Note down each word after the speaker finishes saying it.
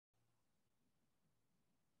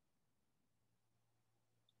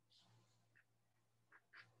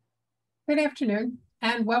Good afternoon,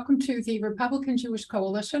 and welcome to the Republican Jewish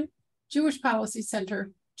Coalition Jewish Policy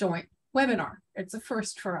Center joint webinar. It's a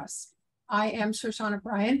first for us. I am Shoshana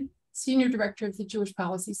Bryan, Senior Director of the Jewish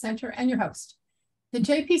Policy Center and your host. The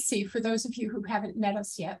JPC, for those of you who haven't met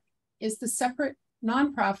us yet, is the separate,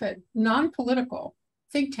 nonprofit, non-political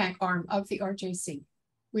think tank arm of the RJC.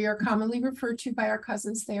 We are commonly referred to by our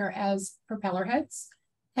cousins there as propeller heads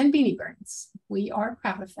and beanie brains. We are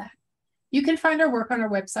proud of that. You can find our work on our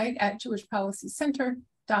website at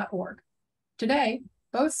jewishpolicycenter.org. Today,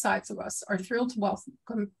 both sides of us are thrilled to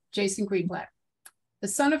welcome Jason Greenblatt, the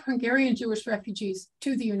son of Hungarian Jewish refugees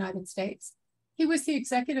to the United States. He was the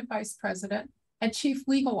executive vice president and chief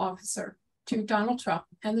legal officer to Donald Trump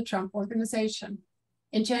and the Trump Organization.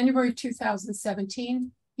 In January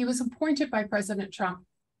 2017, he was appointed by President Trump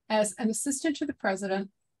as an assistant to the president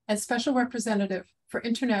and special representative for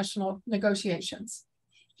international negotiations.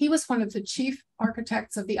 He was one of the chief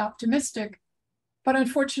architects of the optimistic, but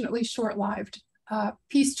unfortunately short-lived,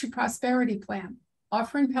 Peace to Prosperity plan,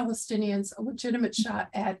 offering Palestinians a legitimate shot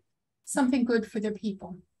at something good for their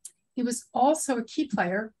people. He was also a key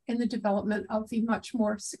player in the development of the much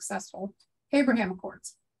more successful Abraham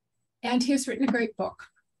Accords. And he has written a great book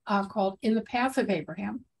called In the Path of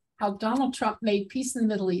Abraham, How Donald Trump Made Peace in the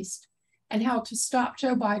Middle East and How to Stop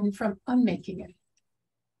Joe Biden from Unmaking It.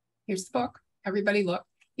 Here's the book. Everybody look.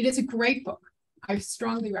 It is a great book. I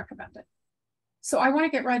strongly recommend it. So I want to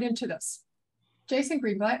get right into this. Jason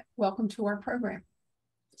Greenblatt, welcome to our program.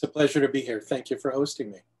 It's a pleasure to be here. Thank you for hosting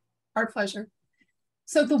me. Our pleasure.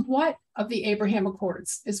 So the what of the Abraham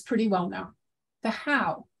Accords is pretty well known. The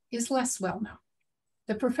how is less well known.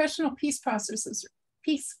 The professional peace processors,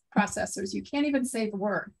 you can't even say the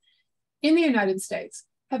word, in the United States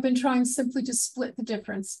have been trying simply to split the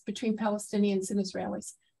difference between Palestinians and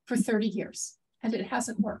Israelis for 30 years. And it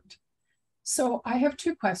hasn't worked. So I have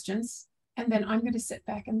two questions, and then I'm going to sit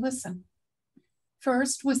back and listen.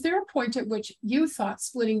 First, was there a point at which you thought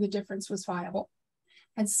splitting the difference was viable?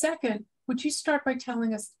 And second, would you start by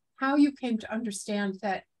telling us how you came to understand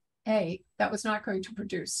that A, that was not going to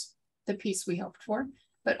produce the peace we hoped for,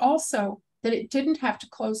 but also that it didn't have to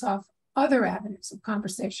close off other avenues of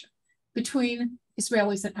conversation between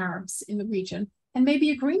Israelis and Arabs in the region, and maybe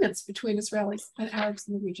agreements between Israelis and Arabs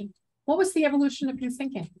in the region? What was the evolution of your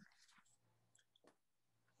thinking?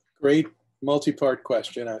 Great multi-part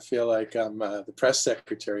question. I feel like I'm the press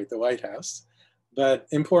secretary at the White House, but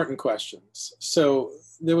important questions. So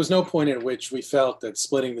there was no point at which we felt that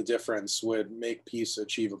splitting the difference would make peace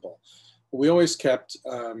achievable. We always kept,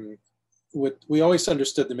 we always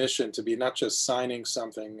understood the mission to be not just signing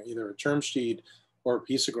something, either a term sheet or a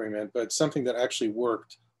peace agreement, but something that actually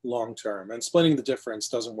worked long-term. And splitting the difference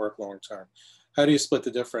doesn't work long-term. How do you split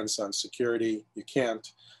the difference on security? You can't.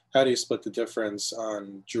 How do you split the difference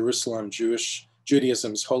on Jerusalem,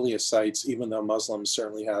 Judaism's holiest sites, even though Muslims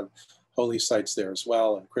certainly have holy sites there as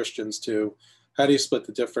well, and Christians too? How do you split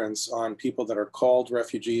the difference on people that are called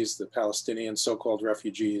refugees, the Palestinian so-called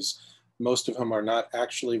refugees, most of whom are not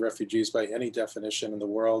actually refugees by any definition in the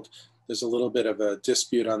world? There's a little bit of a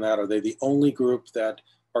dispute on that. Are they the only group that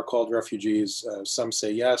are called refugees? Some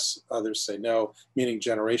say yes, others say no, meaning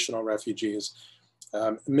generational refugees.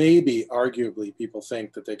 Maybe, arguably, people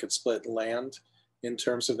think that they could split land in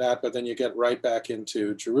terms of that, but then you get right back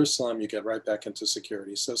into Jerusalem, you get right back into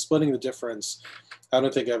security. So splitting the difference, I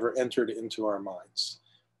don't think ever entered into our minds.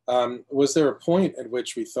 Was there a point at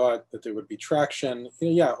which we thought that there would be traction?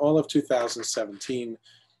 Yeah, all of 2017,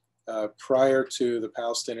 prior to the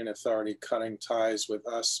Palestinian Authority cutting ties with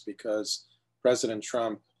us because President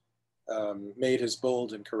Trump made his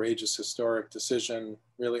bold and courageous historic decision,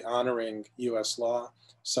 really honoring US law,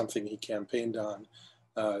 something he campaigned on.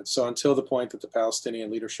 So until the point that the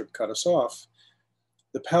Palestinian leadership cut us off,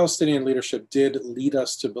 the Palestinian leadership did lead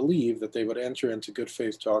us to believe that they would enter into good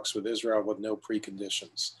faith talks with Israel with no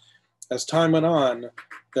preconditions. As time went on,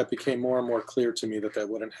 that became more and more clear to me that that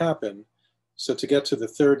wouldn't happen. So to get to the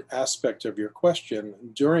third aspect of your question,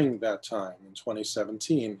 during that time in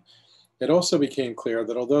 2017, it also became clear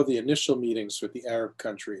that although the initial meetings with the Arab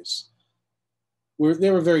countries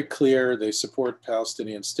they were very clear, they support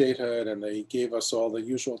Palestinian statehood, and they gave us all the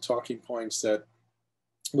usual talking points that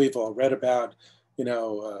we've all read about,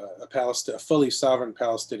 a fully sovereign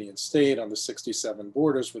Palestinian state on the 67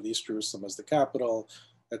 borders with East Jerusalem as the capital,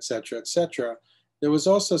 et cetera, et cetera. There was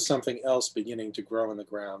also something else beginning to grow in the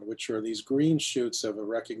ground, which were these green shoots of a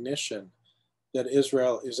recognition that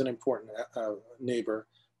Israel is an important neighbor.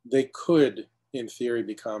 They could, in theory,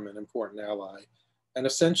 become an important ally, and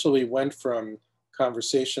essentially went from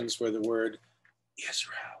conversations where the word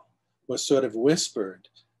Israel was sort of whispered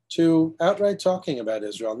to outright talking about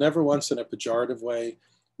Israel, never once in a pejorative way,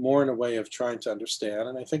 more in a way of trying to understand.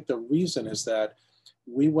 And I think the reason is that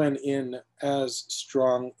we went in as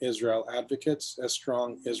strong Israel advocates, as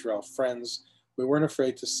strong Israel friends. We weren't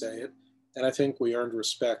afraid to say it. And I think we earned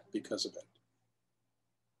respect because of it.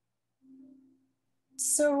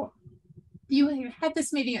 So you had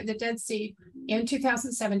this meeting at the Dead Sea in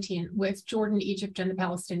 2017 with Jordan, Egypt, and the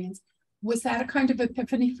Palestinians. Was that a kind of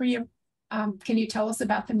epiphany for you? Can you tell us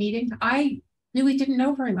about the meeting? I really didn't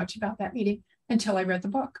know very much about that meeting until I read the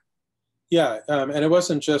book. Yeah, and it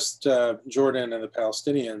wasn't just Jordan and the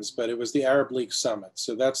Palestinians, but it was the Arab League Summit.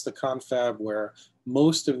 So that's the confab where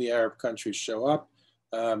most of the Arab countries show up.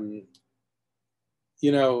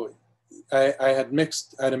 You know, I had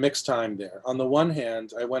a mixed time there. On the one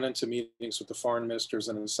hand, I went into meetings with the foreign ministers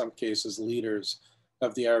and in some cases leaders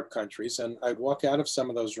of the Arab countries, and I'd walk out of some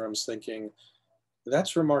of those rooms thinking,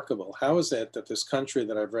 that's remarkable. How is it that this country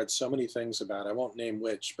that I've read so many things about, I won't name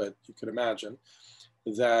which, but you could imagine,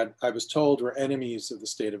 that I was told were enemies of the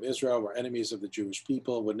state of Israel, were enemies of the Jewish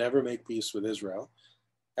people, would never make peace with Israel.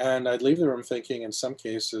 And I'd leave the room thinking in some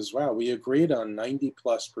cases, wow, we agreed on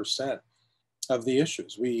 90+% of the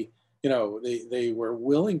issues. They were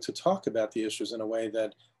willing to talk about the issues in a way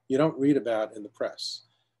that you don't read about in the press.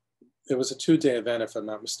 It was a 2-day event, if I'm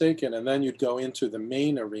not mistaken, and then you'd go into the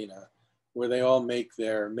main arena where they all make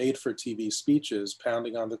their made-for-TV speeches,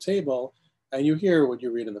 pounding on the table, and you hear what you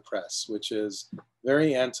read in the press, which is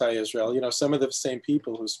very anti-Israel. You know, some of the same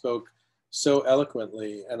people who spoke so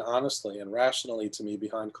eloquently and honestly and rationally to me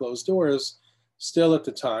behind closed doors, still at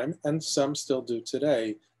the time, and some still do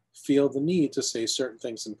today, feel the need to say certain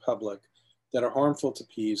things in public that are harmful to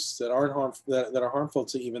peace, that are harmful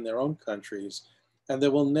to even their own countries, and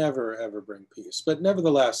that will never, ever bring peace. But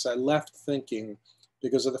nevertheless, I left thinking,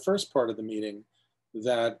 because of the first part of the meeting,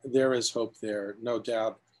 that there is hope there, no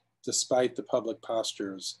doubt, despite the public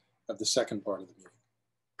postures of the second part of the meeting.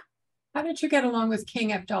 How did you get along with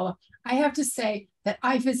King Abdullah? I have to say that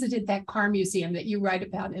I visited that car museum that you write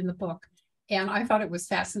about in the book, and I thought it was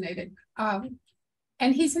fascinating.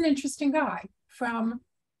 And he's an interesting guy from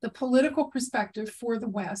the political perspective for the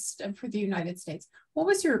West and for the United States. What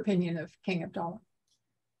was your opinion of King Abdullah?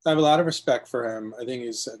 I have a lot of respect for him. I think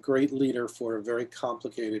he's a great leader for a very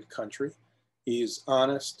complicated country. He's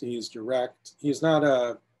honest, he's direct. He's not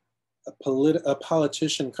a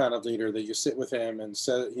politician kind of leader that you sit with him and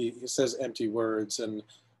he says empty words and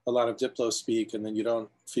a lot of diplo speak, and then you don't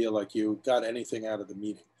feel like you got anything out of the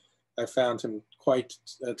meeting. I found him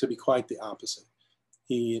to be quite the opposite.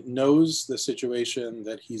 He knows the situation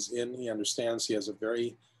that he's in. He understands he has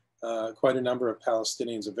quite a number of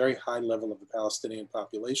Palestinians, a very high level of the Palestinian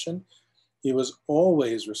population. He was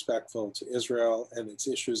always respectful to Israel and its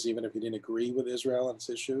issues, even if he didn't agree with Israel and its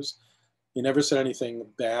issues. He never said anything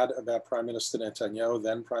bad about Prime Minister Netanyahu,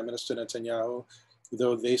 then Prime Minister Netanyahu,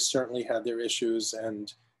 though they certainly had their issues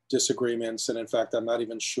and disagreements. And in fact, I'm not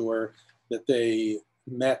even sure that they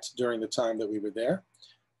met during the time that we were there.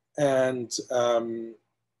 And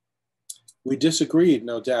we disagreed,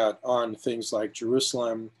 no doubt, on things like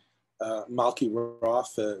Jerusalem, Malki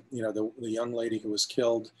Roth, the young lady who was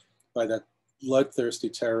killed by that bloodthirsty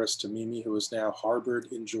terrorist Tamimi, who is now harbored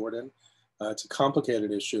in Jordan. It's a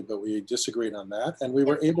complicated issue, but we disagreed on that, and we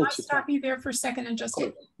were able to stop you there for a second and just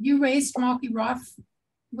say, you raised Malki Roth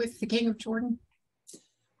with the King of Jordan?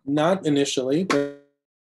 Not initially, but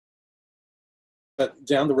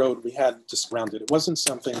down the road we had to surround it. It wasn't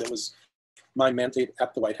something that was my mandate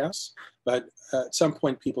at the White House, but at some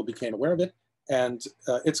point people became aware of it, and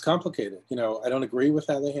it's complicated. You know, I don't agree with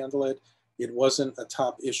how they handle it. It wasn't a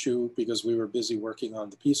top issue because we were busy working on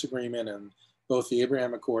the peace agreement and both the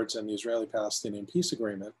Abraham Accords and the Israeli-Palestinian peace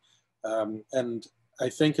agreement. And I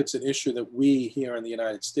think it's an issue that we here in the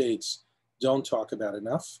United States don't talk about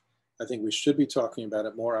enough. I think we should be talking about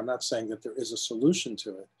it more. I'm not saying that there is a solution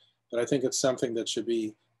to it, but I think it's something that should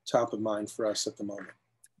be top of mind for us at the moment.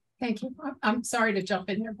 Thank you. I'm sorry to jump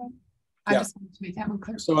in there, but I just wanted to make that one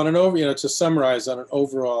clear. So on to summarize on an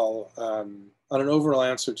overall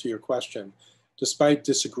answer to your question, despite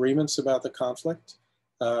disagreements about the conflict,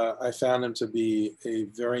 I found him to be a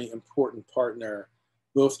very important partner,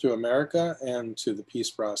 both to America and to the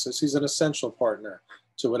peace process. He's an essential partner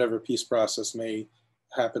to whatever peace process may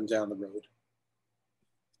happen down the road.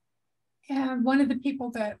 And one of the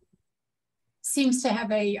people that seems to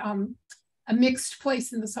have a mixed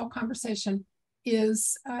place in this whole conversation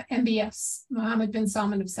is MBS, Mohammed bin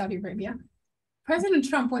Salman of Saudi Arabia. President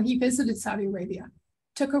Trump, when he visited Saudi Arabia,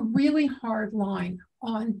 took a really hard line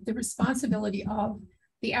on the responsibility of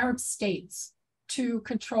the Arab states to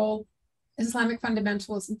control Islamic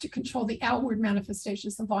fundamentalism to control the outward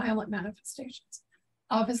manifestations, the violent manifestations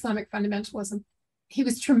of Islamic fundamentalism. He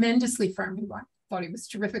was tremendously firm. He thought he was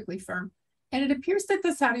terrifically firm. And it appears that the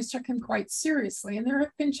Saudis took him quite seriously. And there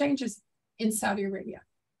have been changes in Saudi Arabia.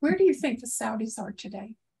 Where do you think the Saudis are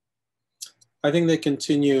today? I think they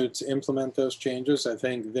continue to implement those changes. I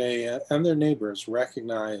think they and their neighbors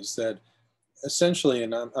recognize that essentially,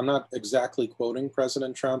 and I'm not exactly quoting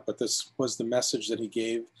President Trump, but this was the message that he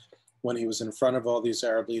gave when he was in front of all these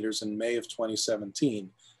Arab leaders in May of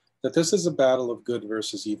 2017, that this is a battle of good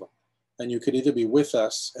versus evil. And you could either be with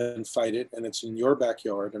us and fight it, and it's in your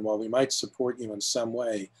backyard, and while we might support you in some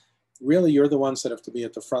way, really you're the ones that have to be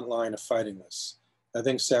at the front line of fighting this. I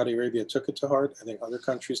think Saudi Arabia took it to heart. I think other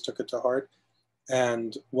countries took it to heart.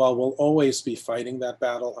 And while we'll always be fighting that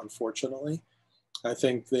battle, unfortunately, I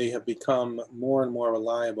think they have become more and more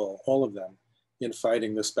reliable, all of them, in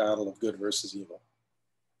fighting this battle of good versus evil.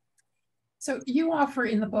 So you offer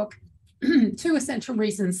in the book two essential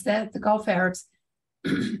reasons that the Gulf Arabs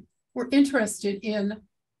were interested in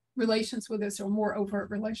relations with Israel, more overt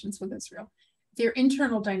relations with Israel, their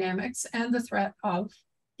internal dynamics and the threat of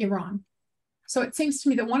Iran. So it seems to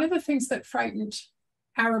me that one of the things that frightened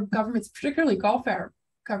Arab governments, particularly Gulf Arab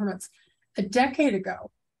governments, a decade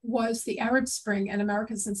ago was the Arab Spring and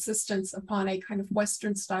America's insistence upon a kind of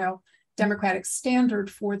Western-style democratic standard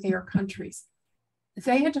for their countries.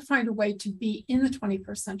 They had to find a way to be in the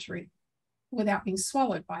 21st century without being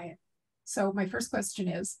swallowed by it. So my first question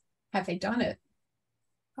is, have they done it?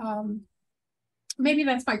 Maybe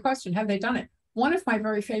that's my question. Have they done it? One of my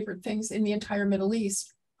very favorite things in the entire Middle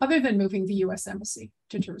East, other than moving the US embassy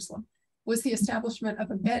to Jerusalem, was the establishment of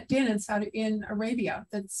a Bet Din in Arabia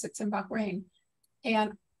that sits in Bahrain.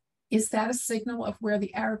 And is that a signal of where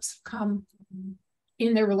the Arabs have come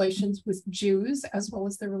in their relations with Jews as well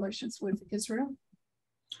as their relations with Israel?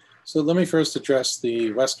 So let me first address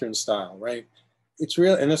the Western style, right? It's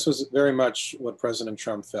real, and this was very much what President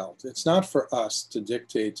Trump felt. It's not for us to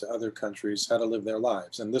dictate to other countries how to live their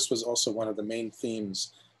lives. And this was also one of the main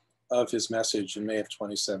themes of his message in May of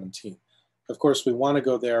 2017. Of course, we want to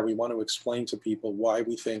go there. We want to explain to people why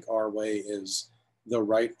we think our way is the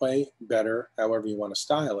right way, better, however you want to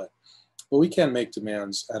style it. But we can't make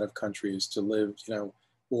demands out of countries to live,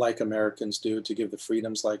 like Americans do, to give the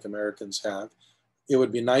freedoms like Americans have. It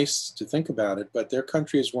would be nice to think about it, but their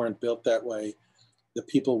countries weren't built that way. The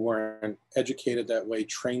people weren't educated that way,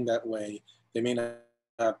 trained that way. They may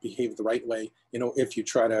not behave the right way, if you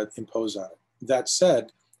try to impose on it. That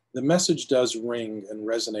said, the message does ring and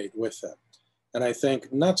resonate with them. And I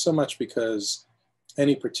think not so much because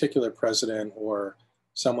any particular president or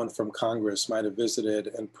someone from Congress might have visited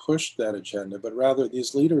and pushed that agenda, but rather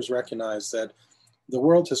these leaders recognize that the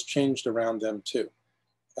world has changed around them too.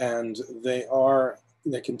 And they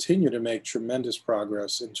continue to make tremendous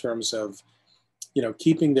progress in terms of,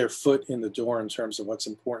 keeping their foot in the door in terms of what's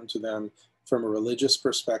important to them from a religious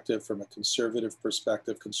perspective, from a conservative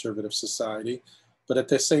perspective, conservative society, but at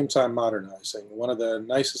the same time modernizing. One of the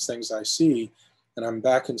nicest things I see, and I'm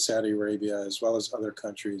back in Saudi Arabia as well as other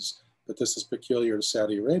countries, but this is peculiar to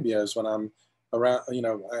Saudi Arabia, is when I'm around,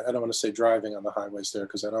 I don't want to say driving on the highways there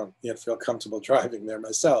because I don't yet feel comfortable driving there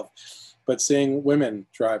myself, but seeing women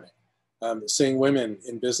driving, seeing women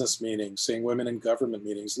in business meetings, seeing women in government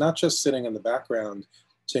meetings, not just sitting in the background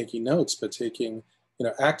taking notes, but taking,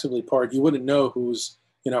 actively part. You wouldn't know who's,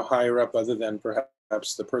 higher up other than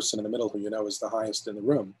perhaps the person in the middle who is the highest in the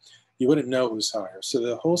room. You wouldn't know who's higher. So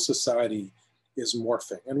the whole society is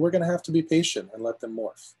morphing, and we're going to have to be patient and let them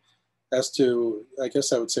morph. As to, I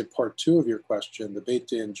guess I would say part two of your question, the Beit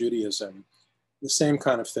Din Judaism, the same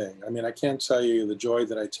kind of thing. I mean, I can't tell you the joy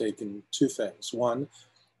that I take in two things. One,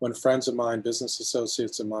 when friends of mine, business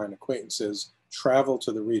associates of mine, acquaintances travel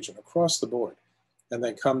to the region across the board and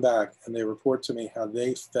then come back and they report to me how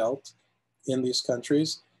they felt in these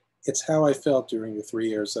countries. It's how I felt during the 3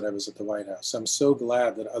 years that I was at the White House. I'm so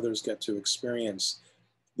glad that others get to experience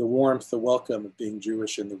the warmth, the welcome of being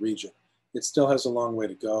Jewish in the region. It still has a long way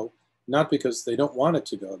to go, not because they don't want it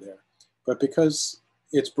to go there, but because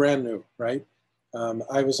it's brand new, right?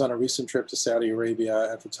 I was on a recent trip to Saudi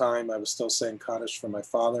Arabia. At the time, I was still saying Kaddish for my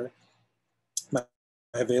father. My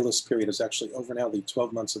Avelis period is actually over now. The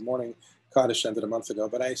 12 months of mourning Kaddish ended a month ago,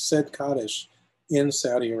 but I said Kaddish in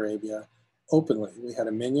Saudi Arabia openly. We had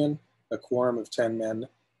a minyan, a quorum of 10 men.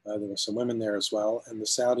 There were some women there as well. And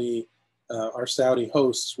our Saudi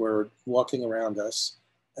hosts were walking around us,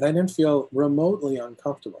 and I didn't feel remotely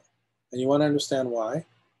uncomfortable. And you want to understand why?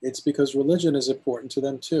 It's because religion is important to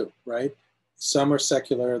them too, right? Some are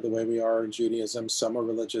secular the way we are in Judaism, some are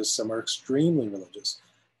religious, some are extremely religious.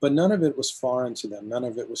 but none of it was foreign to them. None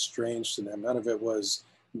of it was strange to them. None of it was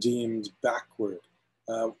deemed backward.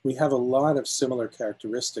 We have a lot of similar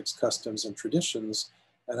characteristics, customs, and traditions,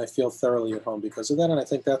 and I feel thoroughly at home because of that. And I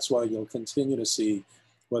think that's why you'll continue to see,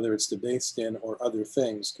 whether it's the Based In or other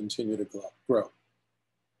things, continue to grow.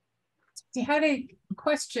 We had a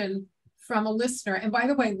question from a listener, and by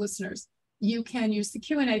the way, listeners, you can use the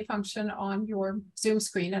Q&A function on your Zoom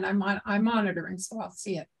screen, and I'm monitoring, so I'll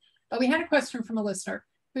see it. But we had a question from a listener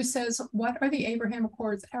who says, what are the Abraham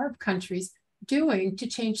Accords Arab countries doing to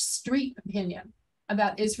change street opinion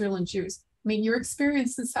about Israel and Jews? I mean, your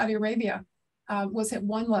experience in Saudi Arabia was at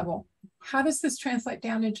one level. How does this translate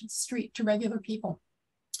down into the street to regular people?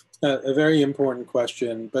 A very important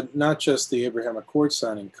question, but not just the Abraham Accord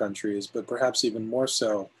signing countries, but perhaps even more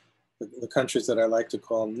so the countries that I like to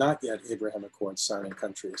call not yet Abraham Accord signing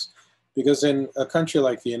countries. Because in a country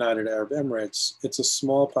like the United Arab Emirates, it's a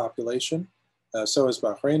small population. So is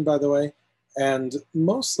Bahrain, by the way. And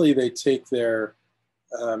mostly they take their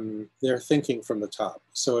thinking from the top.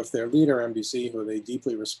 So if their leader, MBC, who they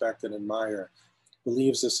deeply respect and admire,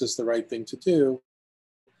 believes this is the right thing to do,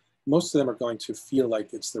 most of them are going to feel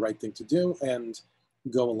like it's the right thing to do and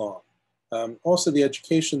go along. Also, the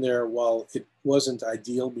education there, while it wasn't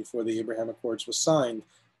ideal before the Abraham Accords was signed,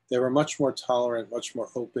 they were much more tolerant, much more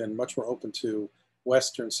open to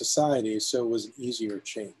Western society, so it was an easier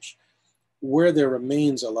change. Where there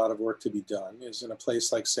remains a lot of work to be done is in a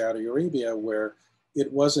place like Saudi Arabia, where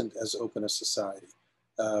it wasn't as open a society.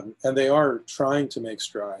 And they are trying to make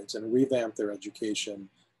strides and revamp their education.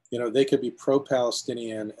 You know, they could be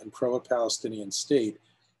pro-Palestinian and pro-Palestinian state,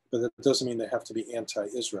 but that doesn't mean they have to be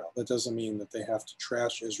anti-Israel. That doesn't mean that they have to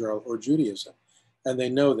trash Israel or Judaism. And they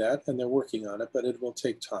know that, and they're working on it, but it will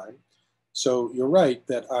take time. So you're right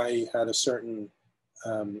that I had a certain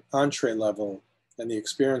entree level, and the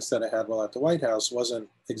experience that I had while at the White House wasn't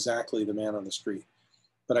exactly the man on the street.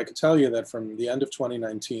 But I could tell you that from the end of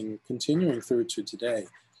 2019, continuing through to today,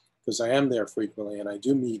 because I am there frequently and I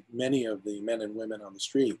do meet many of the men and women on the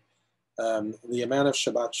street, the amount of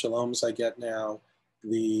Shabbat Shaloms I get now,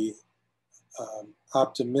 the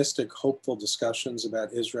optimistic, hopeful discussions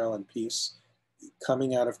about Israel and peace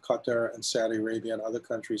coming out of Qatar and Saudi Arabia and other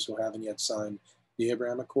countries who haven't yet signed the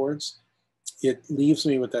Abraham Accords, it leaves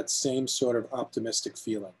me with that same sort of optimistic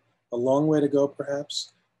feeling. A long way to go,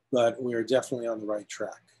 perhaps, but we are definitely on the right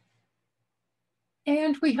track.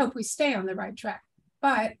 And we hope we stay on the right track.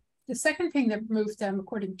 But the second thing that moved them,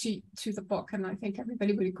 according to the book, and I think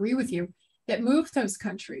everybody would agree with you, that moved those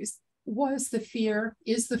countries is the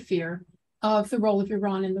fear of the role of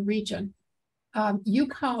Iran in the region. You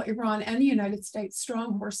call Iran and the United States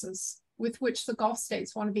strong horses with which the Gulf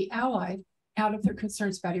states want to be allied out of their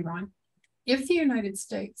concerns about Iran. If the United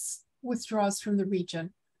States withdraws from the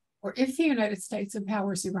region, or if the United States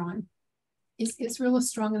empowers Iran, is Israel a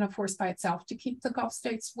strong enough force by itself to keep the Gulf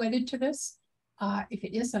states wedded to this? If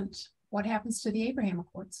it isn't, what happens to the Abraham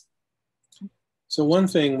Accords? So one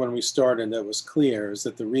thing when we started that was clear is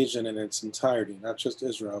that the region in its entirety, not just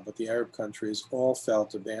Israel, but the Arab countries, all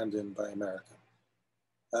felt abandoned by America.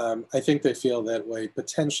 I think they feel that way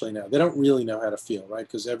potentially now. They don't really know how to feel, right?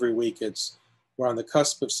 Because every week we're on the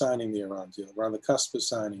cusp of signing the Iran deal. We're on the cusp of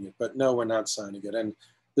signing it, but no, we're not signing it. And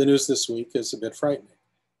the news this week is a bit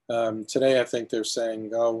frightening. Today, I think they're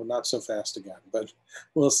saying, oh, not so fast again, but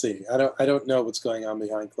we'll see. I don't know what's going on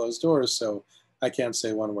behind closed doors, so I can't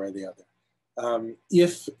say one way or the other.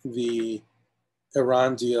 If the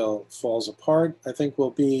Iran deal falls apart, I think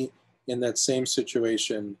we'll be in that same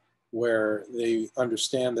situation where they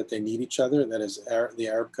understand that they need each other. That is, the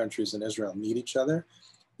Arab countries and Israel need each other.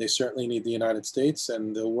 They certainly need the United States,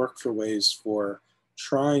 and they'll work for ways for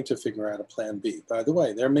trying to figure out a plan B. By the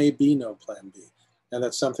way, there may be no plan B, and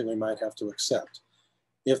that's something we might have to accept.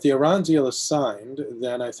 If the Iran deal is signed,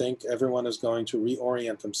 then I think everyone is going to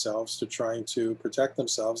reorient themselves to trying to protect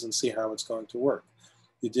themselves and see how it's going to work.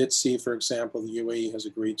 You did see, for example, the UAE has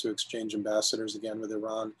agreed to exchange ambassadors again with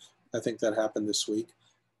Iran. I think that happened this week.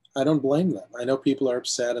 I don't blame them. I know people are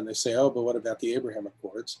upset and they say, oh, but what about the Abraham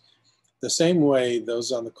Accords? The same way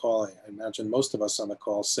those on the call, I imagine most of us on the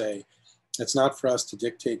call say, it's not for us to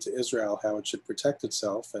dictate to Israel how it should protect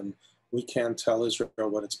itself, and we can't tell Israel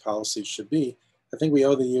what its policies should be. I think we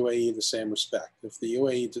owe the UAE the same respect. If the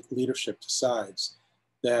UAE leadership decides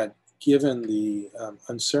that given the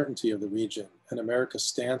uncertainty of the region and America's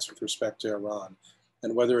stance with respect to Iran,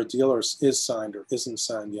 and whether a deal is signed or isn't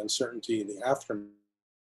signed, the uncertainty in the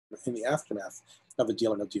aftermath of a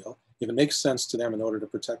deal or no deal, if it makes sense to them in order to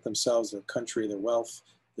protect themselves, their country, their wealth,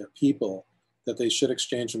 their people, that they should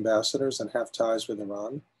exchange ambassadors and have ties with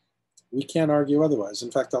Iran, we can't argue otherwise.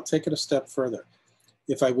 In fact, I'll take it a step further.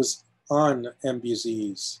 if I was on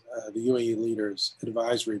MBZ's, the UAE Leaders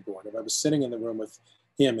Advisory Board, if I was sitting in the room with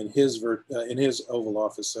him in his Oval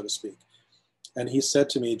Office, so to speak, and he said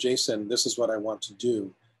to me, Jason, this is what I want to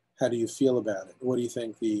do. How do you feel about it? What do you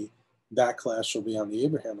think the backlash will be on the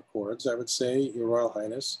Abraham Accords? I would say, Your Royal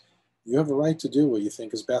Highness, you have a right to do what you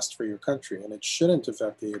think is best for your country, and it shouldn't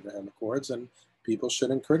affect the Abraham Accords, and people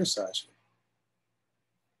shouldn't criticize you.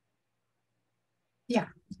 Yeah,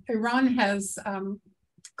 Iran has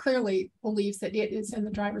clearly believes that it is in the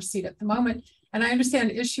driver's seat at the moment, and I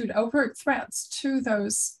understand issued overt threats to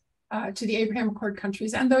those to the Abraham Accord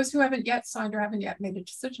countries and those who haven't yet signed or haven't yet made a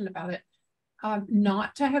decision about it,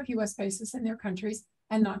 not to have U.S. bases in their countries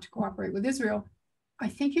and not to cooperate with Israel. I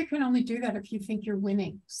think you can only do that if you think you're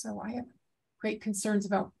winning. So I have great concerns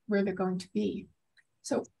about where they're going to be.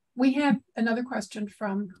 So we have another question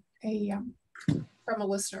from a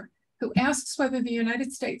listener who asks whether the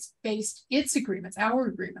United States based its agreements, our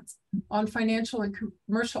agreements, on financial and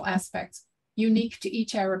commercial aspects unique to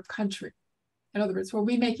each Arab country. In other words, were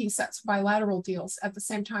we making sets of bilateral deals at the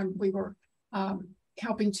same time we were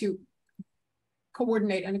helping to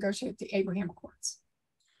coordinate and negotiate the Abraham Accords?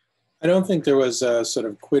 I don't think there was a sort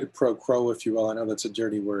of quid pro quo, if you will. I know that's a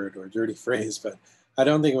dirty word or a dirty phrase, but I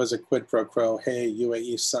don't think it was a quid pro quo. Hey,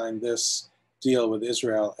 UAE signed this deal with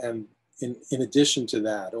Israel, and in addition to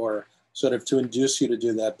that, or sort of to induce you to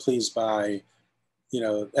do that, please buy,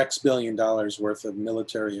 X billion dollars worth of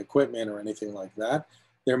military equipment or anything like that.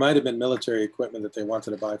 There might have been military equipment that they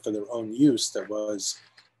wanted to buy for their own use that was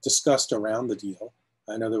discussed around the deal.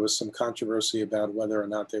 I know there was some controversy about whether or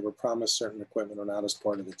not they were promised certain equipment or not as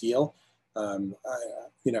part of the deal.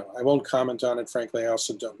 I won't comment on it. Frankly, I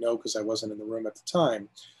also don't know because I wasn't in the room at the time.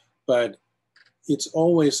 But it's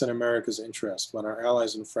always in America's interest when our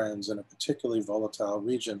allies and friends in a particularly volatile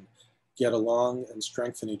region get along and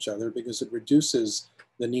strengthen each other, because it reduces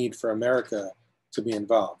the need for America to be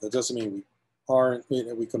involved. That doesn't mean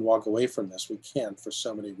we can walk away from this. We can't for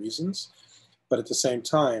so many reasons. But at the same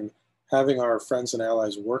time, having our friends and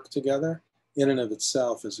allies work together in and of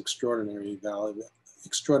itself is extraordinarily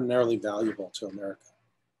valuable to America.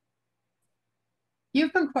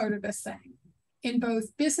 You've been quoted as saying, in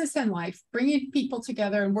both business and life, bringing people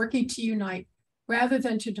together and working to unite rather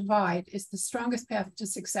than to divide is the strongest path to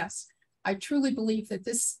success. I truly believe that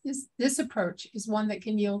this approach is one that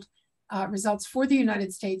can yield results for the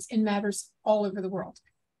United States in matters all over the world.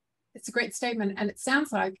 It's a great statement, and it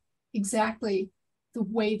sounds like exactly the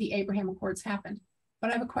way the Abraham Accords happened.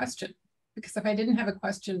 But I have a question, because if I didn't have a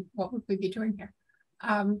question, what would we be doing here?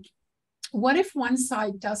 What if one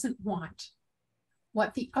side doesn't want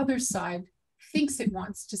what the other side thinks it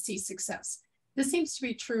wants to see success? This seems to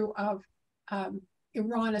be true of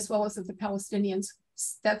Iran as well as of the Palestinians.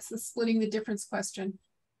 That's the splitting the difference question.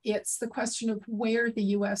 It's the question of where the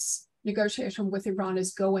U.S. negotiation with Iran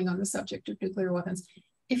is going on the subject of nuclear weapons.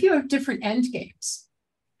 If you have different end games,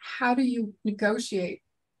 how do you negotiate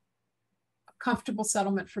a comfortable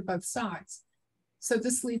settlement for both sides? So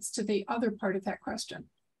this leads to the other part of that question.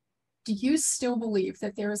 Do you still believe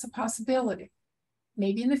that there is a possibility,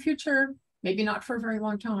 maybe in the future, maybe not for a very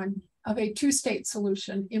long time, of a two-state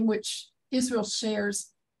solution in which Israel shares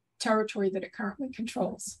territory that it currently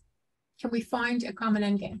controls? Can we find a common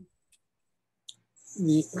endgame?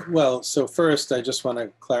 Well, so first, I just want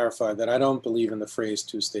to clarify that I don't believe in the phrase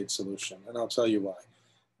two-state solution, and I'll tell you why.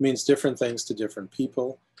 It means different things to different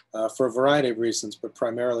people for a variety of reasons, but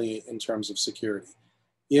primarily in terms of security.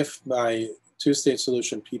 If by two-state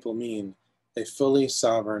solution people mean a fully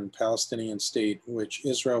sovereign Palestinian state which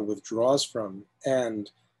Israel withdraws from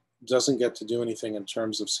and doesn't get to do anything in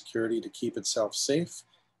terms of security to keep itself safe,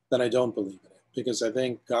 then I don't believe in it. Because I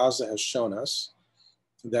think Gaza has shown us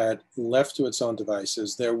that left to its own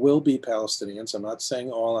devices, there will be Palestinians. I'm not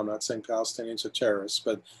saying all, I'm not saying Palestinians are terrorists,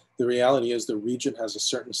 but the reality is the region has a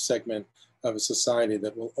certain segment of a society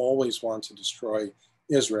that will always want to destroy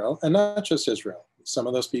Israel, and not just Israel. Some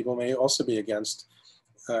of those people may also be against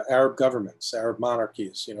Arab governments, Arab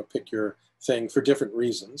monarchies, pick your thing, for different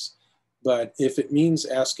reasons. But if it means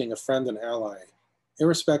asking a friend and ally,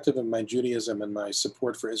 irrespective of my Judaism and my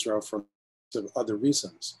support for Israel for other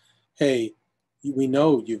reasons, hey, we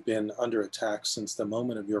know you've been under attack since the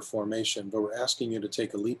moment of your formation, but we're asking you to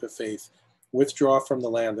take a leap of faith, withdraw from the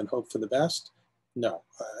land and hope for the best? No,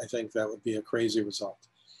 I think that would be a crazy result.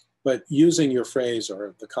 But using your phrase,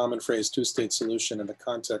 or the common phrase, two-state solution, in the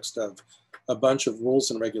context of a bunch of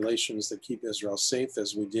rules and regulations that keep Israel safe,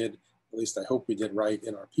 as we did, at least I hope we did right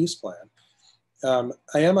in our peace plan,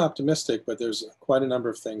 I am optimistic, but there's quite a number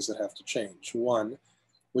of things that have to change. One,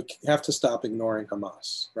 we have to stop ignoring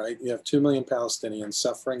Hamas, right? You have 2 million Palestinians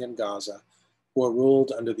suffering in Gaza. or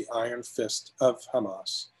ruled under the iron fist of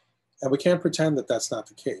Hamas. And we can't pretend that that's not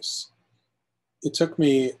the case. It took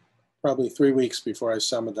me probably 3 weeks before I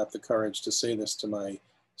summoned up the courage to say this to my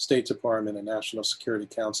State Department and National Security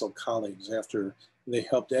Council colleagues after they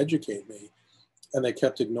helped educate me, and they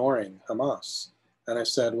kept ignoring Hamas. And I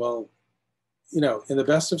said, well, you know, in the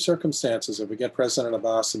best of circumstances, if we get President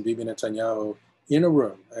Abbas and Bibi Netanyahu in a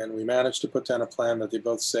room and we manage to put down a plan that they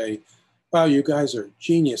both say, wow, you guys are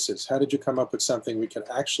geniuses. How did you come up with something we can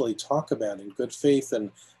actually talk about in good faith,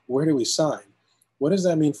 and where do we sign? What does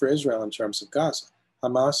that mean for Israel in terms of Gaza?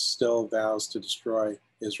 Hamas still vows to destroy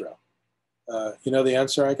Israel. You know the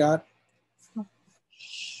answer I got?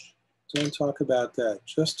 Don't talk about that.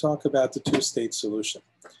 Just talk about the two-state solution.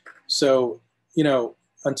 So, you know,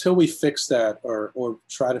 until we fix that, or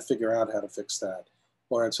try to figure out how to fix that,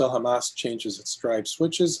 or until Hamas changes its stripes,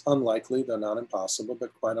 which is unlikely, though not impossible,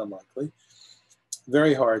 but quite unlikely,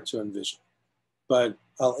 very hard to envision. But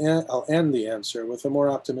I'll end the answer with a more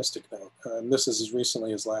optimistic note. And this is as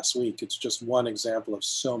recently as last week. It's just one example of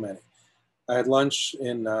so many. I had lunch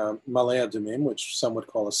in Ma'ale Adumim, which some would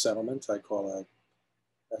call a settlement. I call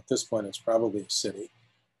at this point, it's probably a city,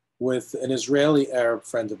 with an Israeli Arab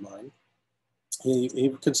friend of mine.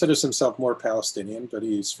 He considers himself more Palestinian, but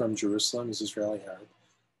he's from Jerusalem, he's Israeli Arab.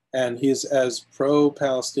 And he's as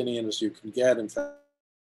pro-Palestinian as you can get. In fact,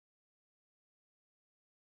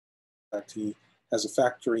 he has a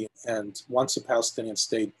factory and wants a Palestinian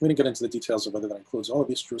state. We didn't get into the details of whether that includes all of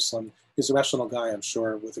East Jerusalem. He's a rational guy, I'm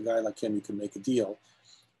sure. With a guy like him, you can make a deal.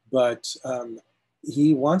 But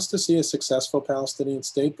he wants to see a successful Palestinian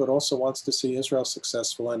state, but also wants to see Israel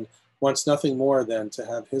successful, and wants nothing more than to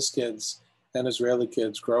have his kids and Israeli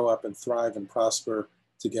kids grow up and thrive and prosper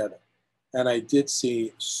together. And I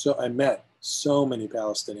met so many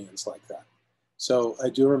Palestinians like that. So I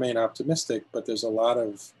do remain optimistic, but there's a lot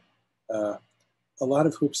of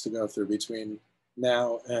hoops to go through between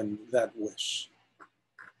now and that wish.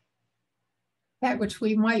 That which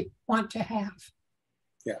we might want to have.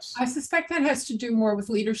 Yes. I suspect that has to do more with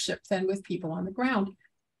leadership than with people on the ground.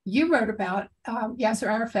 You wrote about Yasser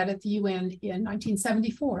Arafat at the UN in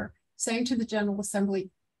 1974, saying to the General Assembly,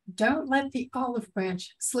 "Don't let the olive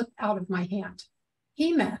branch slip out of my hand."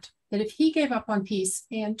 He meant that if he gave up on peace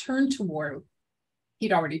and turned to war,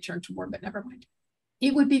 he'd already turned to war, but never mind,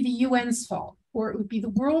 it would be the UN's fault, or it would be the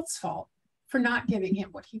world's fault for not giving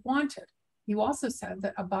him what he wanted. You also said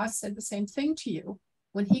that Abbas said the same thing to you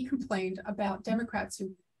when he complained about Democrats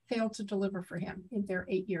who failed to deliver for him in their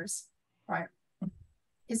 8 years prior.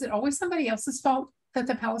 Is it always somebody else's fault that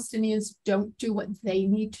the Palestinians don't do what they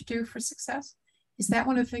need to do for success? Is that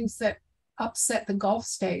one of the things that upset the Gulf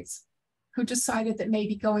states, who decided that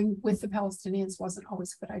maybe going with the Palestinians wasn't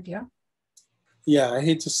always a good idea? Yeah, I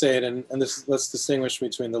hate to say it, and let's distinguish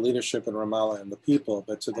between the leadership in Ramallah and the people,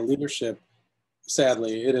 but to the leadership,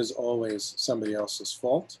 sadly, it is always somebody else's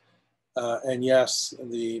fault. And yes,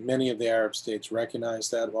 many of the Arab states recognize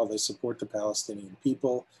that while they support the Palestinian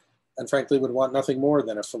people, and frankly would want nothing more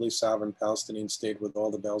than a fully sovereign Palestinian state with all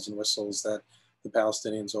the bells and whistles that the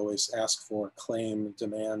Palestinians always ask for, claim,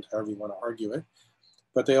 demand, however you want to argue it.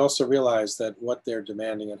 But they also realize that what they're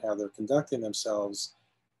demanding and how they're conducting themselves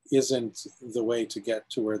isn't the way to get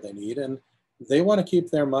to where they need. And they want to keep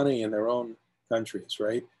their money in their own countries,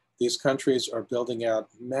 right? These countries are building out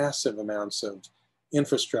massive amounts of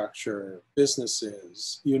infrastructure,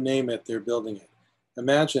 businesses, you name it, they're building it.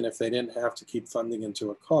 Imagine if they didn't have to keep funding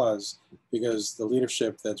into a cause, because the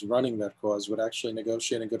leadership that's running that cause would actually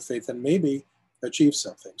negotiate in good faith and maybe achieve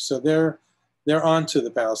something. So they're on to the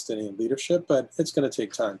Palestinian leadership, but it's going to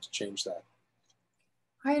take time to change that.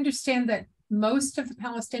 I understand that most of the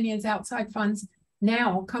Palestinians' outside funds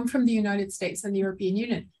now come from the United States and the European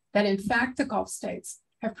Union, that in fact the Gulf states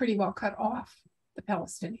have pretty well cut off the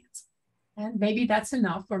Palestinians. And maybe that's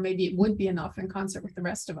enough, or maybe it would be enough in concert with the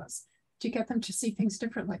rest of us to get them to see things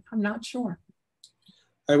differently. I'm not sure.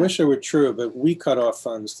 I wish it were true, but we cut off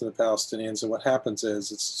funds to the Palestinians, and what happens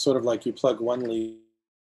is it's sort of like you plug one lead.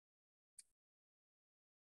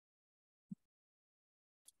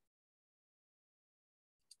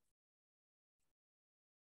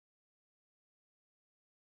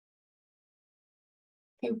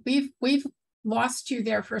 Okay, we've lost you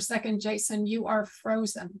there for a second, Jason. You are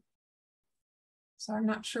frozen. So I'm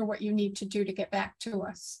not sure what you need to do to get back to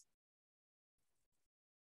us.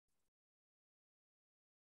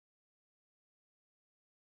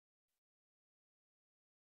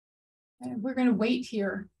 And we're going to wait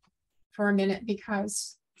here for a minute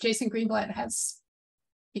because Jason Greenblatt has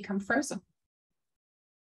become frozen.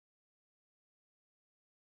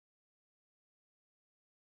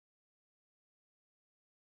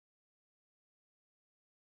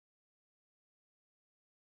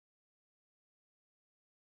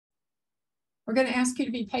 We're going to ask you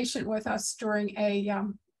to be patient with us during a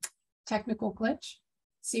technical glitch.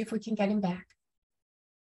 See if we can get him back.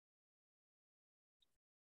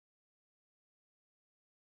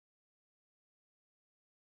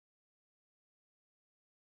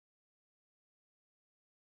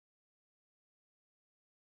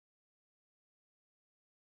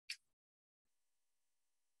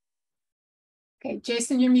 Okay,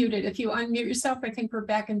 Jason, you're muted. If you unmute yourself, I think we're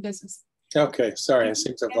back in business. Okay, sorry, I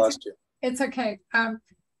seem to have lost you. It's okay.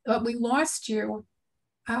 But we lost you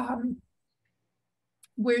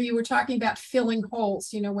where you were talking about filling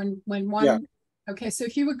holes, you know, when one, yeah. Okay, so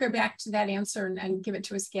if you would go back to that answer and give it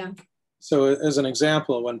to us again. So as an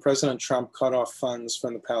example, when President Trump cut off funds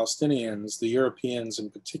from the Palestinians, the Europeans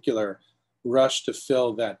in particular rushed to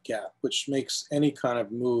fill that gap, which makes any kind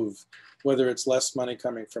of move, whether it's less money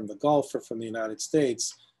coming from the Gulf or from the United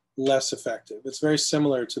States, less effective. It's very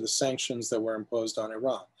similar to the sanctions that were imposed on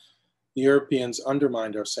Iran. The Europeans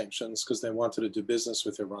undermined our sanctions because they wanted to do business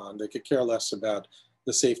with Iran. They could care less about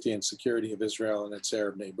the safety and security of Israel and its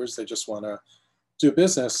Arab neighbors. They just want to do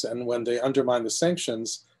business. And when they undermine the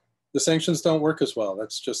sanctions don't work as well.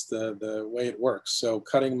 That's just the way it works. So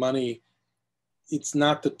cutting money, it's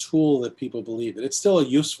not the tool that people believe it. It's still a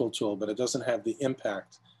useful tool, but it doesn't have the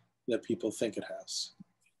impact that people think it has.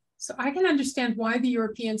 So I can understand why the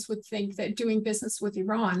Europeans would think that doing business with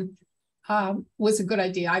Iran was a good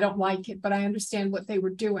idea. I don't like it, but I understand what they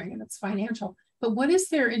were doing, and it's financial. But what is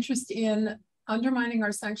their interest in undermining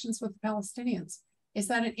our sanctions with the Palestinians? Is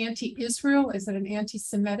that an anti-Israel? Is it an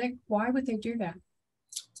anti-Semitic? Why would they do that?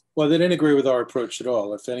 Well, they didn't agree with our approach at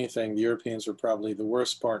all. If anything, the Europeans were probably the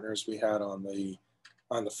worst partners we had on the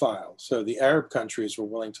file. So the Arab countries were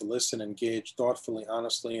willing to listen, engage thoughtfully,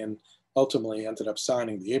 honestly, and ultimately ended up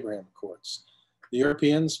signing the Abraham Accords. The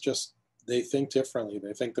Europeans just, they think differently.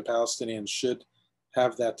 They think the Palestinians should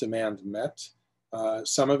have that demand met.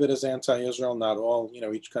 Some of it is anti-Israel, not all. You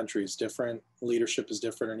know, each country is different. Leadership is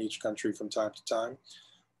different in each country from time to time.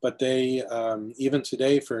 But they, even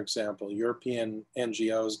today, for example, European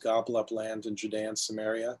NGOs gobble up land in Judea and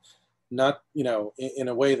Samaria, not, you know, in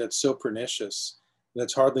a way that's so pernicious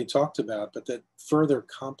that's hardly talked about, but that further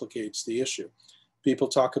complicates the issue. People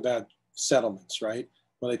talk about settlements, right?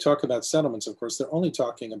 When they talk about settlements, of course, they're only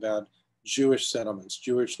talking about Jewish settlements,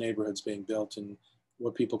 Jewish neighborhoods being built in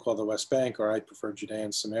what people call the West Bank, or I prefer Judea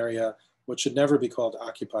and Samaria, which should never be called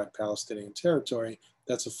occupied Palestinian territory.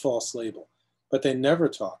 That's a false label. But they never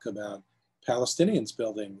talk about Palestinians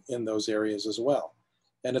building in those areas as well.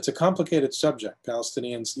 And it's a complicated subject.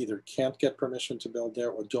 Palestinians either can't get permission to build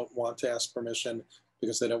there or don't want to ask permission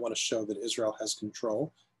because they don't want to show that Israel has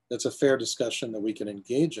control. That's a fair discussion that we can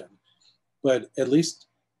engage in. But at least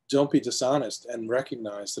don't be dishonest and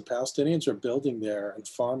recognize that Palestinians are building there and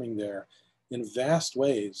farming there in vast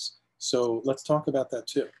ways. So let's talk about that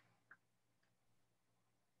too.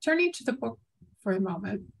 Turning to the book for a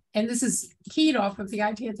moment, and this is keyed off of the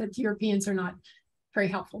idea that the Europeans are not very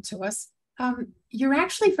helpful to us. You're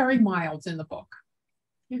actually very mild in the book.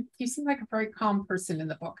 You seem like a very calm person in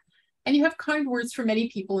the book. And you have kind words for many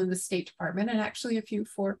people in the State Department, and actually a few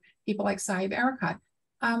for people like Saeb Erekat.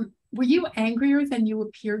 Were you angrier than you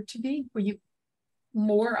appeared to be? Were you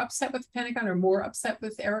more upset with the Pentagon or more upset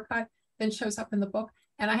with Erekat than shows up in the book?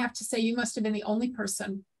 And I have to say, you must have been the only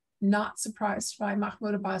person not surprised by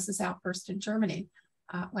Mahmoud Abbas's outburst in Germany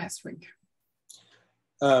last week.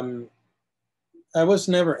 I was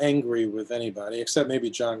never angry with anybody, except maybe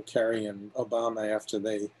John Kerry and Obama after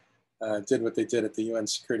they did what they did at the UN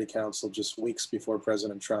Security Council just weeks before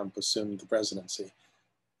President Trump assumed the presidency.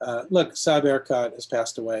 Look, Saeb Erekat has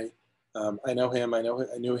passed away. I know him. I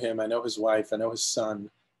knew him. I know his wife. I know his son.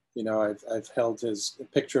 You know, I've held a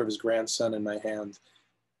picture of his grandson in my hand.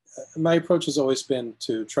 My approach has always been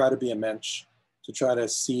to try to be a mensch, to try to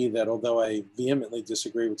see that although I vehemently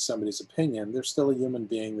disagree with somebody's opinion, they're still a human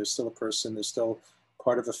being, they're still a person, they're still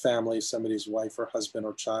part of a family, somebody's wife or husband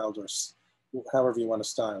or child, or however you want to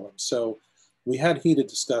style them. So we had heated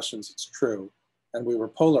discussions, it's true, and we were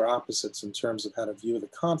polar opposites in terms of how to view the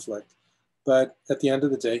conflict, but at the end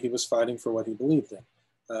of the day, he was fighting for what he believed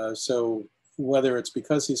in. So whether it's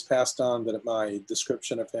because he's passed on that my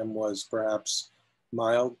description of him was perhaps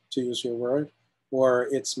mild, to use your word, or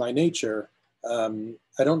it's my nature,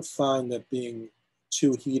 I don't find that being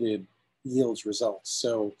too heated yields results.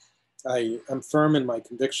 So I'm firm in my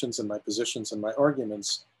convictions and my positions and my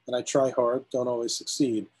arguments, and I try hard, don't always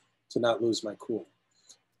succeed, to not lose my cool.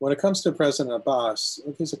 When it comes to President Abbas,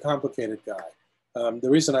 look, he's a complicated guy. The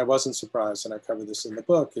reason I wasn't surprised, and I cover this in the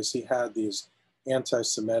book, is he had these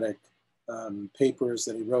anti-Semitic papers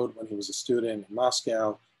that he wrote when he was a student in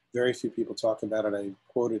Moscow. Very few people talk about it. I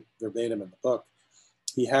quoted verbatim in the book.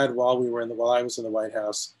 He had, while I was in the White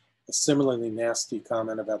House, a similarly nasty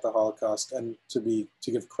comment about the Holocaust, and to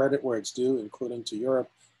give credit where it's due, including to Europe,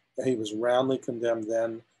 he was roundly condemned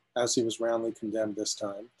then, as he was roundly condemned this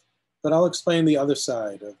time. But I'll explain the other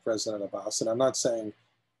side of President Abbas, and I'm not saying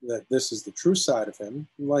that this is the true side of him.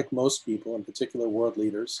 Like most people, in particular world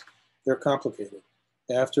leaders, they're complicated.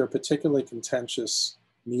 After a particularly contentious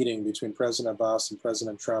meeting between President Abbas and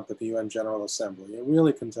President Trump at the UN General Assembly, a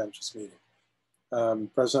really contentious meeting,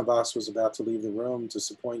 President Abbas was about to leave the room,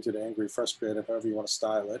 disappointed, angry, frustrated, however you want to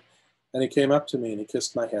style it. And he came up to me and he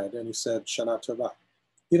kissed my head and he said, Shana Tova.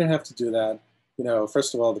 He didn't have to do that. You know,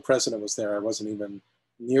 first of all, the president was there. I wasn't even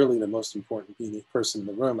nearly the most important person in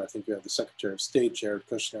the room. I think you have the Secretary of State, Jared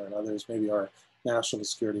Kushner, and others, maybe our National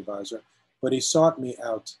Security Advisor. But he sought me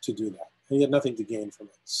out to do that. And he had nothing to gain from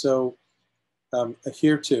it. So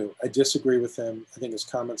here too, I disagree with him. I think his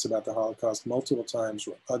comments about the Holocaust multiple times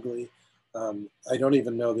were ugly. I don't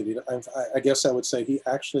even know that I guess I would say he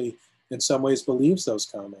actually in some ways believes those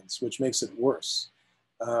comments, which makes it worse.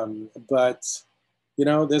 But, you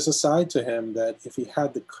know, there's a side to him that if he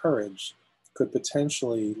had the courage, could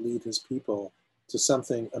potentially lead his people to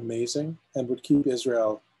something amazing and would keep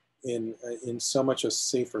Israel in so much a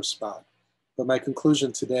safer spot. But my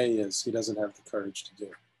conclusion today is he doesn't have the courage to do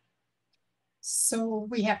it. So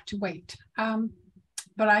we have to wait.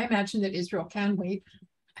 But I imagine that Israel can wait.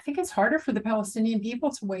 I think it's harder for the Palestinian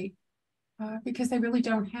people to wait because they really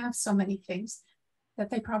don't have so many things that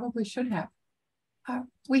they probably should have.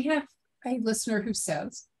 We have a listener who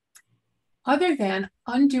says, other than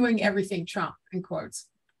undoing everything Trump, in quotes,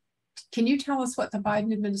 can you tell us what the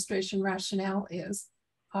Biden administration rationale is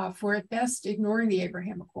for at best ignoring the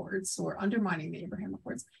Abraham Accords or undermining the Abraham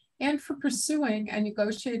Accords and for pursuing a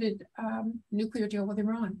negotiated nuclear deal with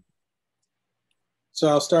Iran? So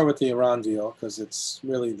I'll start with the Iran deal because it's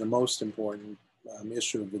really the most important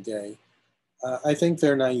issue of the day. I think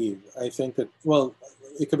they're naive. I think that, well,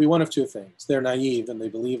 it could be one of two things. They're naive and they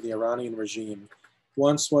believe the Iranian regime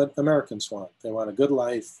wants what Americans want. They want a good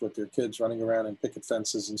life with their kids running around in picket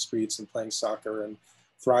fences and streets and playing soccer and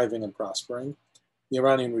thriving and prospering. The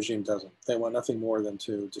Iranian regime doesn't. They want nothing more than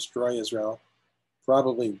to destroy Israel,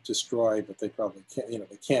 probably destroy, but they probably can't,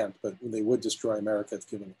 they can't, but they would destroy America if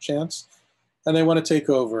given a chance. And they want to take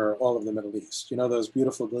over all of the Middle East. You know, those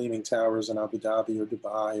beautiful gleaming towers in Abu Dhabi or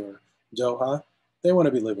Dubai or Doha, they want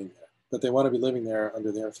to be living there, but they want to be living there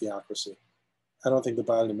under their theocracy. I don't think the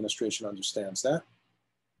Biden administration understands that.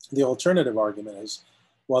 The alternative argument is,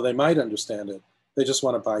 while they might understand it, they just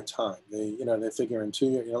want to buy time. They figure in 2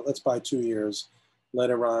 years, let's buy 2 years, let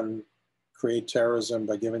Iran create terrorism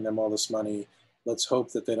by giving them all this money. Let's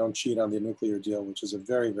hope that they don't cheat on the nuclear deal, which is a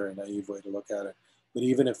very, very naive way to look at it. But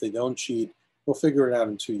even if they don't cheat, we'll figure it out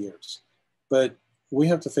in 2 years. But we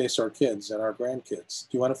have to face our kids and our grandkids.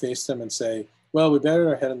 Do you want to face them and say, well, we buried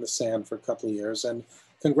our head in the sand for a couple of years and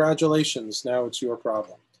congratulations, now it's your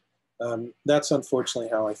problem. That's unfortunately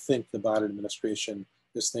how I think the Biden administration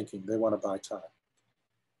is thinking. They want to buy time.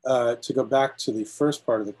 To go back to the first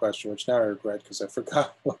part of the question, which now I regret because I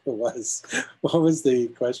forgot what it was. What was the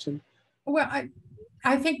question? Well,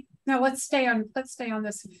 I think now let's stay on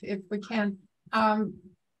this if we can,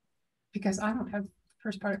 because I don't have the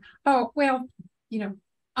first part. Oh well,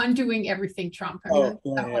 undoing everything Trump. Yeah.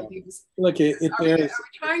 Look, are we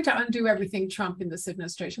trying to undo everything Trump in this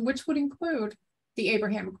administration, which would include the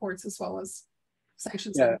Abraham Accords as well as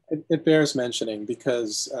sanctions? Yeah, it bears mentioning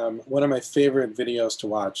because one of my favorite videos to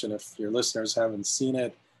watch, and if your listeners haven't seen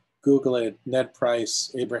it, Google it, Ned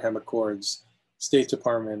Price, Abraham Accords, State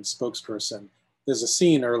Department spokesperson. There's a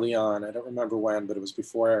scene early on, I don't remember when, but it was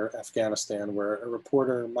before Afghanistan, where a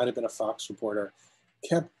reporter, might have been a Fox reporter,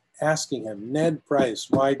 kept asking him, Ned Price,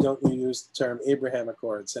 why don't you use the term Abraham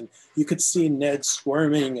Accords? And you could see Ned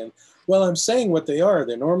squirming and, well, I'm saying what they are.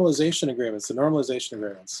 They're normalization agreements, the normalization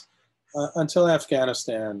agreements. Until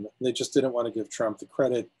Afghanistan, they just didn't want to give Trump the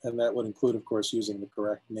credit, and that would include, of course, using the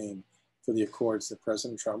correct name for the accords that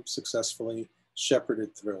President Trump successfully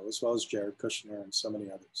shepherded through, as well as Jared Kushner and so many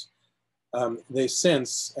others. They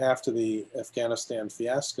since, after the Afghanistan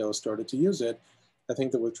fiasco, started to use it. I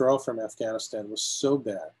think the withdrawal from Afghanistan was so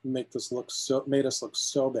bad, made us look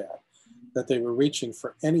so bad, that they were reaching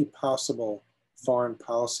for any possible foreign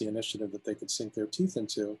policy initiative that they could sink their teeth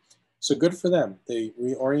into. So good for them. They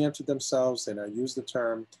reoriented themselves. They now use the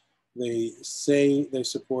term. They say they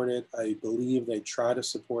support it. I believe they try to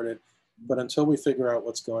support it. But until we figure out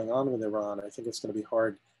what's going on with Iran, I think it's going to be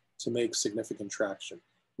hard to make significant traction.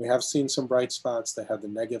 We have seen some bright spots. They had the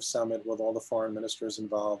Negev summit with all the foreign ministers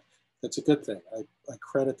involved. That's a good thing. I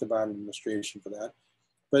credit the Biden administration for that.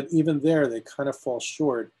 But even there, they kind of fall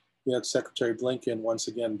short. You had Secretary Blinken once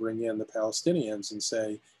again bring in the Palestinians and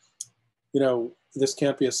say, this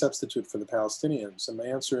can't be a substitute for the Palestinians. And my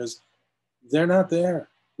answer is, they're not there.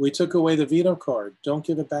 We took away the veto card. Don't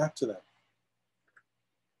give it back to them.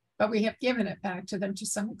 But we have given it back to them to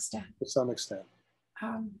some extent. To some extent.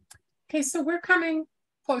 Okay, so we're coming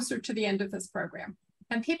closer to the end of this program.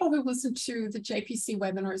 And people who listen to the JPC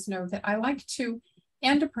webinars know that I like to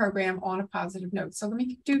end a program on a positive note. So let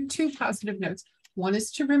me do 2 positive notes. One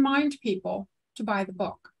is to remind people to buy the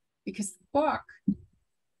book, because the book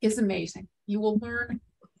is amazing. You will learn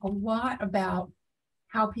a lot about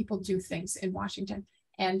how people do things in Washington.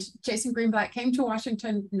 And Jason Greenblatt came to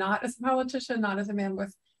Washington not as a politician, not as a man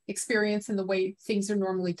with experience in the way things are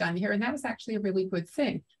normally done here. And that is actually a really good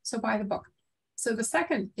thing. So buy the book. So the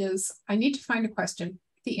second is, I need to find a question,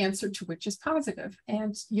 the answer to which is positive.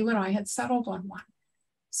 And you and I had settled on one.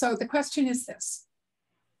 So the question is this: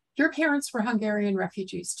 your parents were Hungarian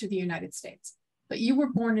refugees to the United States, but you were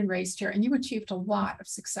born and raised here, and you achieved a lot of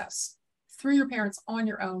success through your parents on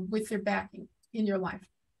your own with their backing in your life.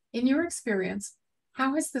 In your experience,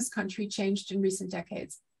 how has this country changed in recent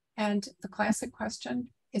decades? And the classic question,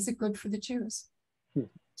 is it good for the Jews?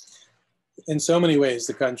 In so many ways,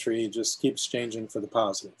 the country just keeps changing for the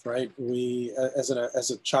positive, right? We, as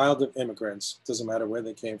a child of immigrants, doesn't matter where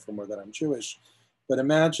they came from or that I'm Jewish, but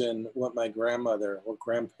imagine what my grandmother or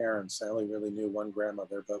grandparents, I only really knew one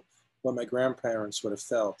grandmother, but what my grandparents would have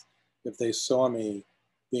felt if they saw me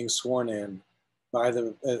being sworn in by I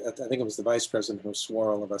think it was the vice president who swore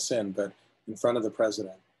all of us in, but in front of the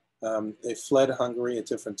president. They fled Hungary at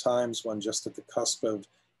different times, one just at the cusp of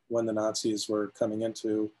when the Nazis were coming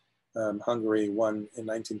into Hungary, one in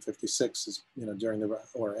 1956, during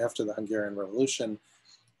or after the Hungarian Revolution.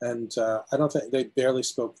 And I don't think, they barely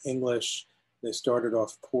spoke English. They started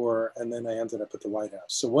off poor, and then they ended up at the White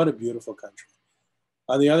House. So what a beautiful country.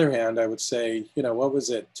 On the other hand, I would say, what was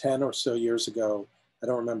it, 10 or so years ago, I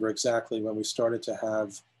don't remember exactly, when we started to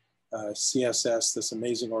have CSS, this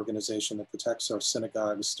amazing organization that protects our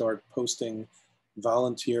synagogues, start posting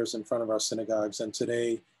volunteers in front of our synagogues. And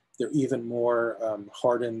today, they're even more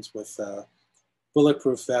hardened with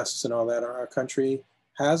bulletproof vests and all that. Our country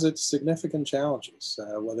has its significant challenges,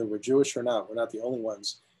 whether we're Jewish or not. We're not the only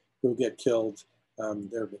ones who get killed.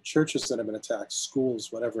 There have been churches that have been attacked,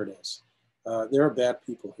 schools, whatever it is. There are bad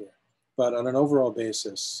people here. But on an overall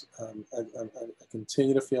basis, I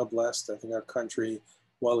continue to feel blessed. I think our country,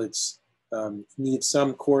 while it's needs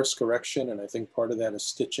some course correction, and I think part of that is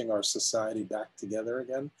stitching our society back together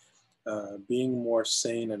again, being more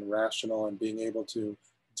sane and rational and being able to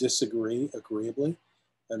disagree agreeably.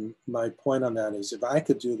 And my point on that is, if I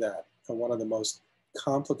could do that on one of the most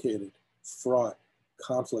complicated, fraught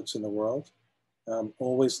conflicts in the world,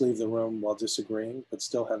 always leave the room while disagreeing, but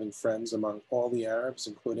still having friends among all the Arabs,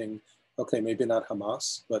 including, okay, maybe not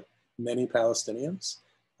Hamas, but many Palestinians,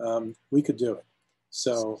 we could do it.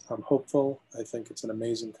 So I'm hopeful. I think it's an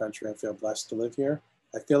amazing country. I feel blessed to live here.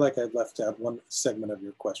 I feel like I've left out one segment of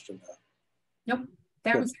your question, though. Nope.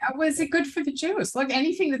 Was it good for the Jews? Look,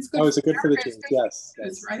 anything that's good. Oh, is it good for the Jews? Yes.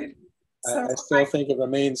 Jews, right? So I still think it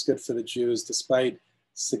remains good for the Jews, despite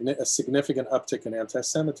a significant uptick in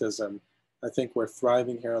anti-Semitism. I think we're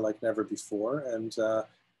thriving here like never before. And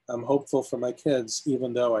I'm hopeful for my kids,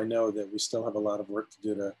 even though I know that we still have a lot of work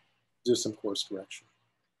to do some course correction.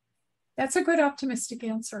 That's a good optimistic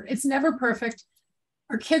answer. It's never perfect.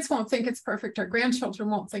 Our kids won't think it's perfect. Our grandchildren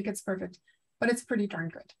won't think it's perfect, but it's pretty darn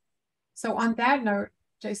good. So on that note,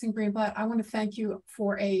 Jason Greenblatt, I want to thank you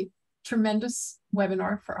for a tremendous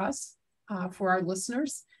webinar for us, for our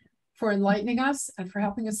listeners, for enlightening us and for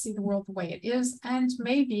helping us see the world the way it is, and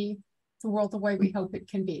maybe the world the way we hope it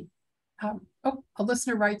can be. A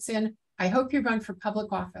listener writes in, I hope you run for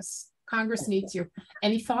public office. Congress needs you.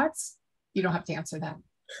 Any thoughts? You don't have to answer that.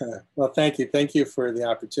 Well, thank you. Thank you for the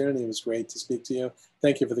opportunity. It was great to speak to you.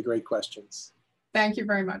 Thank you for the great questions. Thank you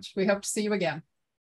very much. We hope to see you again.